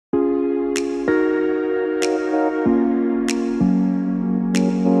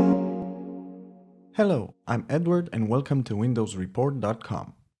Hello, I'm Edward and welcome to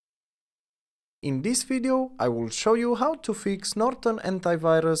windowsreport.com. In this video, I will show you how to fix Norton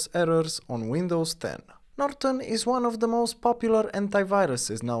antivirus errors on Windows 10. Norton is one of the most popular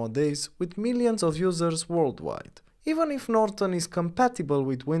antiviruses nowadays, with millions of users worldwide. Even if Norton is compatible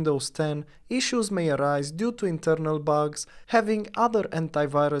with Windows 10, issues may arise due to internal bugs, having other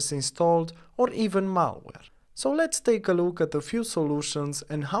antivirus installed, or even malware. So let's take a look at a few solutions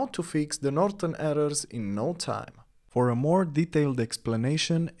and how to fix the Norton errors in no time. For a more detailed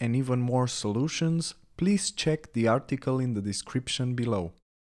explanation and even more solutions, please check the article in the description below.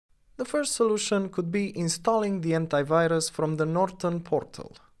 The first solution could be installing the antivirus from the Norton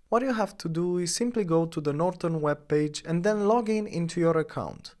Portal. What you have to do is simply go to the Norton webpage and then log in into your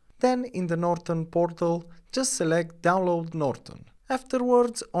account. Then in the Norton Portal, just select Download Norton.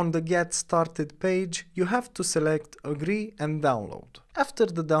 Afterwards, on the Get Started page, you have to select Agree and Download. After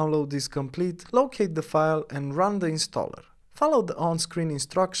the download is complete, locate the file and run the installer. Follow the on-screen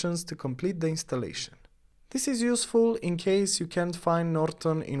instructions to complete the installation. This is useful in case you can't find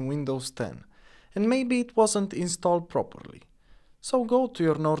Norton in Windows 10, and maybe it wasn't installed properly. So go to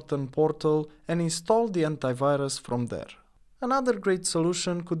your Norton Portal and install the antivirus from there. Another great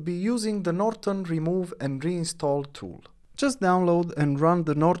solution could be using the Norton Remove and Reinstall tool. Just download and run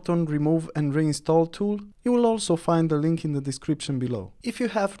the Norton Remove and Reinstall tool. You will also find the link in the description below. If you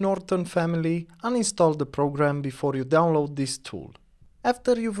have Norton Family, uninstall the program before you download this tool.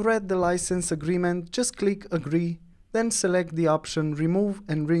 After you've read the license agreement, just click Agree, then select the option Remove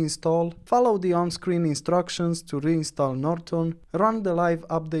and Reinstall, follow the on-screen instructions to reinstall Norton, run the live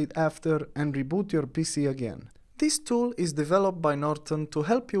update after, and reboot your PC again. This tool is developed by Norton to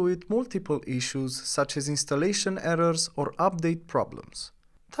help you with multiple issues such as installation errors or update problems.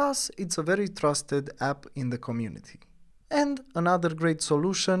 Thus, it's a very trusted app in the community. And another great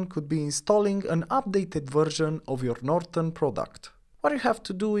solution could be installing an updated version of your Norton product. What you have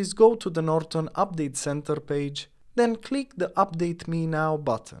to do is go to the Norton Update Center page, then click the Update Me Now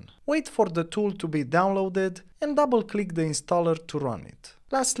button. Wait for the tool to be downloaded and double-click the installer to run it.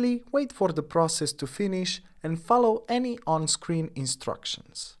 Lastly, wait for the process to finish and follow any on-screen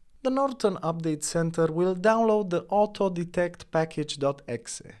instructions. The Norton Update Center will download the auto-detect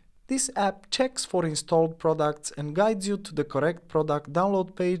package.exe. This app checks for installed products and guides you to the correct product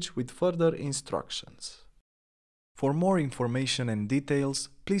download page with further instructions. For more information and details,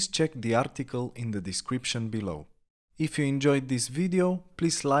 please check the article in the description below. If you enjoyed this video,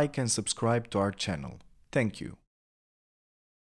 please like and subscribe to our channel. Thank you.